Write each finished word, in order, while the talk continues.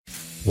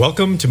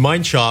Welcome to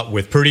Mind Shot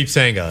with Pradeep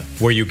Sangha,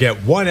 where you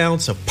get 1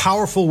 ounce of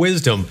powerful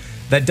wisdom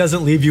that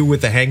doesn't leave you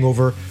with the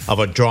hangover of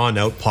a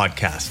drawn-out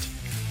podcast.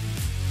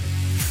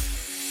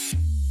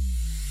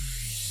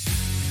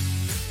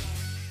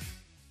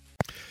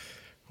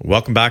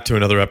 Welcome back to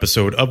another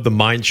episode of the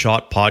Mind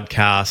Shot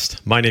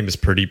podcast. My name is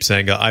Pradeep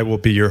Sangha. I will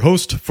be your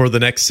host for the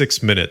next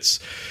 6 minutes.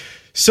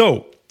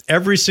 So,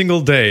 every single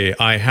day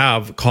I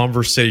have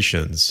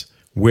conversations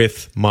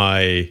with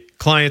my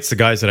clients, the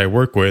guys that I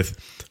work with,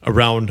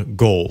 around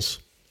goals.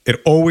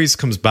 It always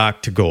comes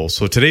back to goals.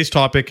 So today's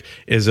topic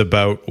is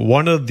about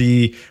one of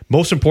the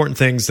most important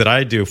things that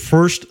I do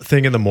first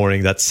thing in the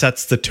morning that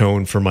sets the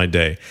tone for my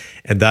day,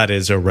 and that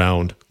is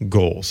around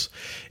goals.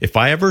 If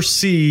I ever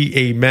see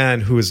a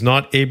man who is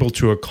not able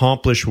to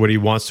accomplish what he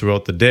wants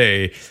throughout the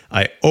day,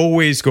 I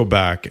always go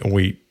back and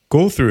we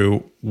go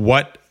through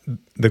what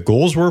the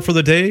goals were for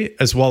the day,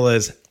 as well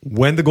as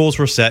when the goals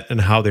were set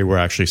and how they were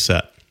actually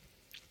set.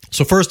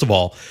 So first of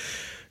all,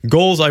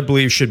 goals, I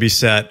believe, should be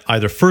set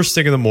either first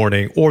thing in the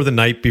morning or the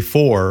night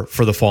before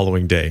for the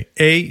following day.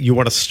 You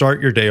want to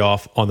start your day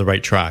off on the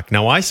right track.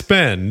 Now, I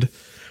spend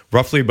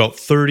roughly about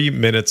 30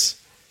 minutes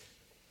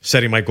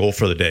setting my goal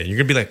for the day. You're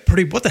going to be like,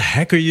 Pradeep, what the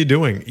heck are you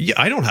doing?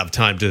 I don't have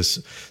time to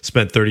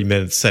spend 30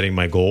 minutes setting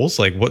my goals.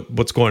 Like,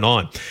 what's going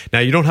on? Now,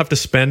 you don't have to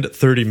spend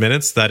 30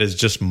 minutes. That is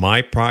just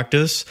my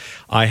practice.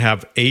 I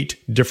have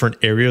 8 different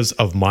areas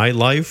of my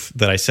life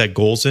that I set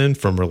goals in,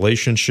 from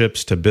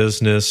relationships to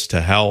business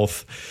to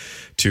health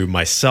to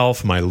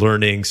myself, my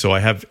learning. So I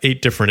have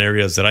 8 different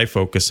areas that I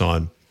focus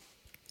on.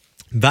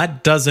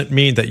 That doesn't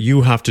mean that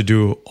you have to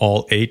do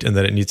all 8 and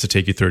that it needs to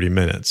take you 30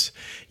 minutes.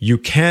 You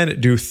can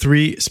do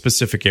 3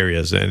 specific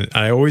areas. And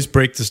I always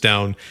break this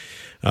down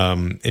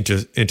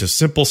into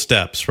simple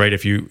steps, right?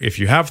 If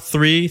you have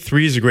 3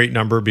 is a great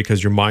number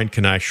because your mind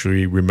can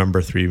actually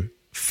remember 3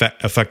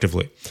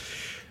 effectively.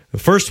 The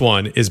first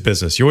one is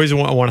business. You always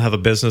want to have a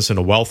business and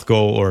a wealth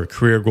goal or a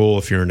career goal.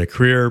 If you're in a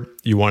career,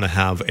 you want to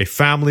have a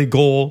family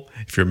goal.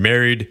 If you're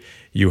married,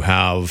 you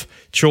have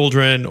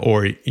children,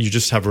 or you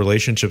just have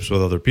relationships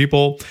with other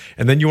people.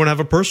 And then you want to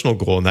have a personal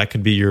goal, and that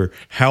could be your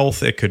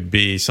health. It could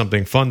be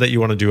something fun that you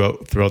want to do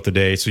throughout the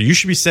day. So you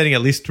should be setting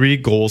at least 3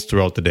 goals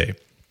throughout the day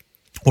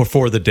or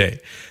for the day.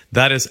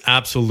 That is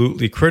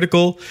absolutely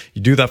critical.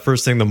 You do that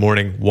first thing in the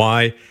morning.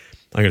 Why?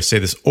 I'm going to say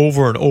this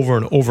over and over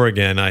and over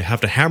again. I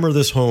have to hammer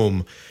this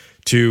home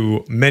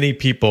to many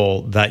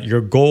people that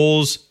your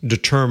goals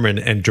determine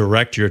and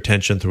direct your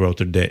attention throughout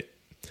the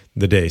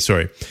day.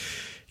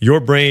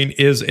 Your brain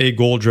is a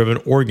goal-driven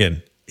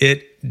organ.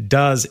 It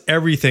does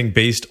everything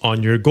based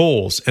on your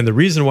goals. And the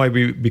reason why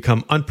we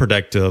become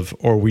unproductive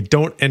or we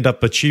don't end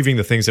up achieving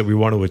the things that we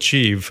want to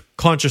achieve,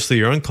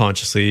 consciously or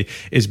unconsciously,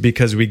 is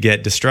because we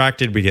get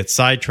distracted, we get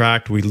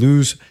sidetracked, we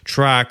lose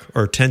track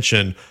or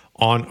attention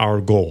on our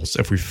goals.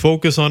 If we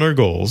focus on our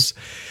goals,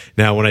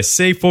 now when I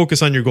say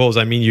focus on your goals,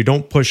 I mean you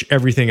don't push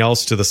everything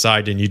else to the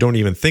side and you don't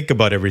even think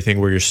about everything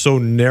where you're so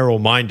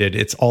narrow-minded,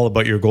 it's all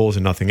about your goals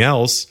and nothing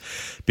else,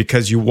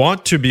 because you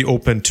want to be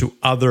open to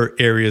other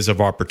areas of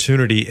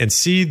opportunity and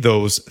see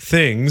those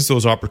things,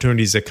 those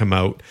opportunities that come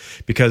out,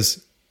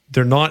 because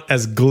they're not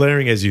as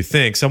glaring as you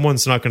think.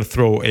 Someone's not going to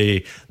throw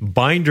a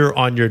binder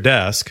on your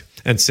desk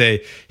and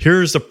say,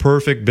 here's the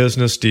perfect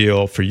business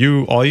deal for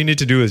you. All you need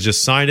to do is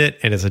just sign it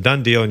and it's a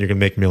done deal and you're going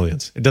to make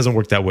millions. It doesn't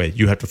work that way.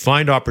 You have to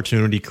find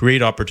opportunity,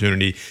 create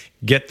opportunity,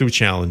 get through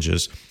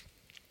challenges.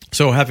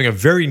 So having a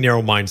very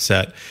narrow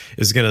mindset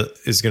is going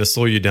to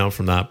slow you down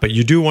from that. But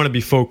you do want to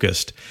be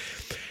focused.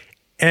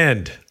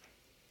 And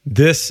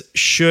this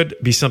should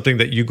be something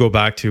that you go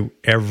back to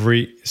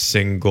every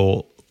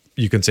single,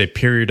 you can say,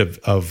 period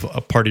of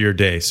a part of your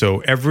day.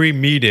 So every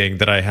meeting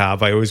that I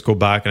have, I always go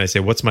back and I say,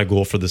 what's my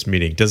goal for this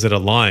meeting? Does it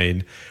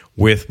align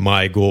with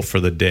my goal for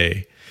the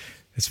day?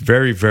 It's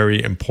very,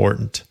 very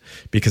important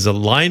because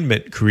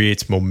alignment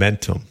creates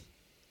momentum.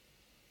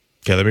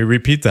 Okay, let me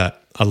repeat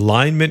that.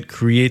 Alignment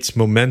creates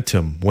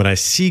momentum. When I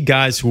see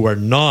guys who are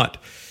not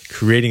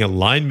creating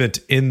alignment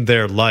in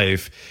their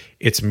life,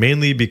 it's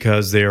mainly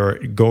because they are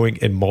going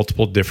in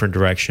multiple different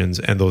directions,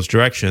 and those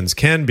directions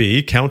can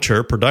be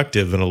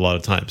counterproductive in a lot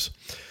of times.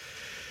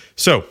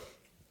 So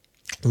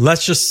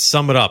let's just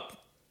sum it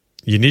up.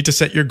 You need to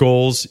set your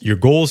goals. Your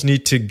goals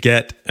need to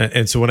get,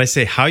 and so when I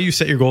say how you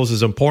set your goals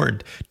is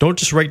important, don't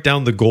just write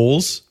down the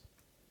goals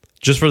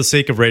just for the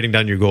sake of writing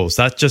down your goals.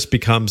 That just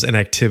becomes an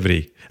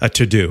activity, a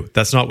to-do.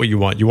 That's not what you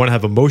want. You want to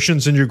have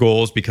emotions in your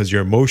goals because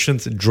your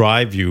emotions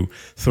drive you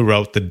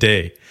throughout the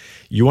day.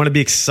 You want to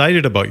be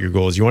excited about your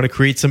goals. You want to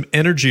create some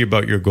energy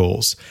about your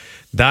goals.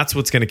 That's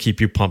what's going to keep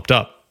you pumped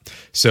up.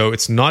 So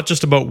it's not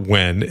just about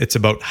when, it's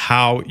about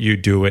how you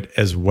do it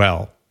as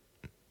well.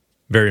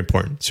 Very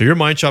important. So your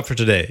mind shot for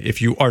today.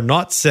 If you are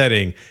not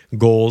setting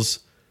goals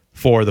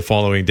for the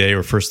following day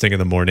or first thing in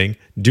the morning,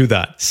 do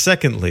that.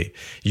 Secondly,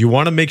 you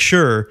want to make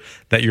sure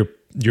that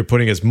you're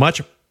putting as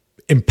much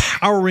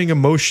empowering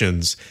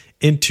emotions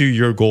into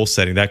your goal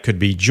setting. That could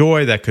be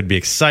joy, that could be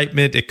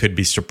excitement, it could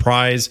be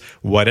surprise,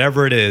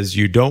 whatever it is.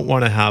 You don't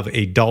want to have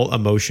a dull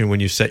emotion when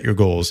you set your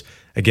goals.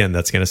 Again,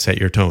 that's going to set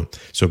your tone.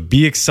 So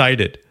be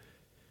excited.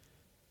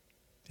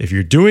 If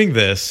you're doing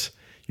this,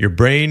 your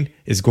brain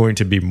is going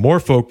to be more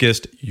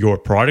focused, your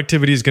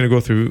productivity is going to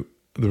go through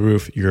the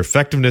roof, your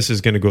effectiveness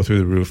is going to go through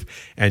the roof,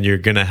 and you're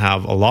going to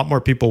have a lot more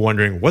people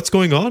wondering, what's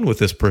going on with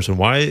this person?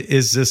 Why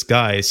is this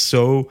guy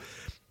so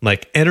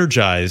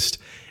energized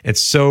and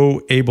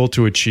so able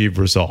to achieve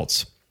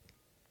results?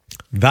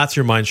 That's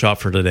your mind shot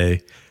for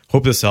today.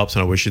 Hope this helps,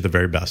 and I wish you the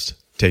very best.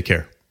 Take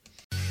care.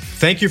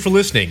 Thank you for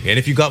listening. And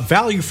if you got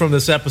value from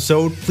this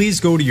episode,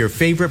 please go to your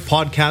favorite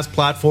podcast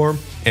platform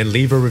and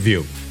leave a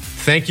review.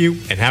 Thank you,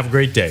 and have a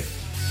great day.